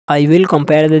I will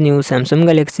compare the new Samsung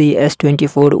Galaxy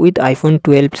S24 with iPhone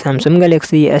 12. Samsung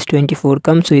Galaxy S24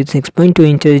 comes with 6.2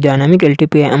 inches dynamic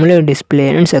LTP AMOLED display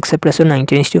and success ratio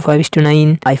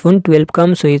 19:5:9. iPhone 12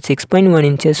 comes with 6.1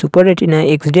 inches Super Retina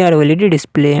XDR OLED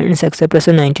display and success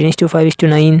ratio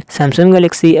 19:5:9. Samsung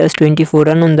Galaxy S24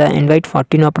 run on the Android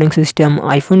 14 operating system.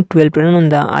 iPhone 12 run on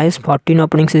the iOS 14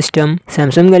 operating system.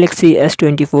 Samsung Galaxy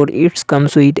S24 it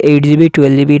comes with 8GB,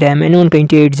 12GB RAM and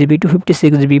 128GB to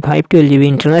 56GB, 512GB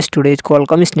internal storage,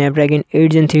 Qualcomm Snapdragon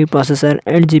 8 Gen 3 processor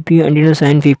and GPU Adreno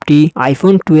 750.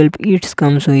 iPhone 12 it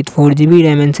comes with 4GB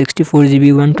RAM and 64GB,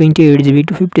 128GB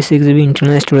to 56GB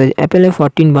internal storage, Apple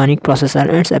A14 Bionic processor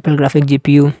and Apple graphic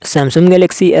GPU. Samsung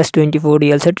Galaxy S24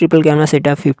 real set triple camera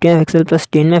setup, 50MP plus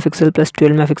 10MP plus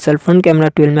 12MP, front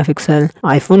camera 12MP.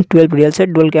 iPhone 12 real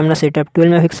set dual camera setup,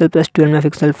 12MP plus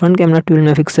 12MP, front camera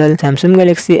 12MP. Samsung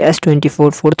Galaxy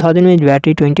S24 4000 mAh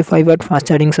battery, 25W fast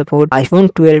charging support.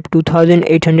 iPhone 12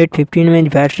 2815 mAh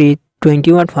battery,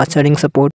 20W fast charging support.